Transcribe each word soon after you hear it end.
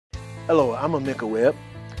Hello, I'm Mejore,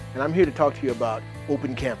 and I'm here to talk to you about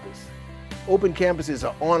Open Campus. Open Campus is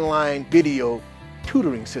an online video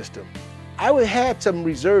tutoring system. I had some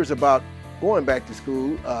reserves about going back to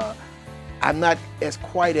school. I'm not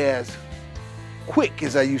quite as quick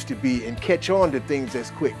as I used to be and catch on to things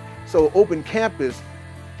as quick. So Open Campus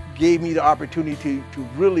gave me the opportunity to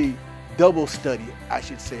really double study, I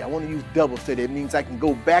should say. I want to use double study. It means I can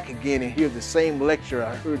go back again and hear the same lecture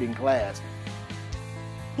I heard in class.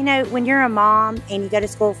 You know, when you're a mom and you go to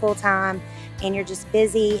school full time and you're just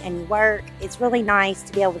busy and you work, it's really nice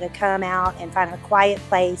to be able to come out and find a quiet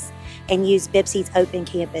place and use BPCC's Open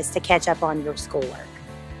Campus to catch up on your schoolwork.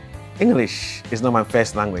 English is not my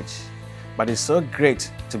first language, but it's so great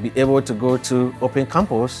to be able to go to Open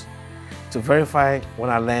Campus to verify what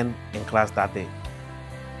I learned in class that day.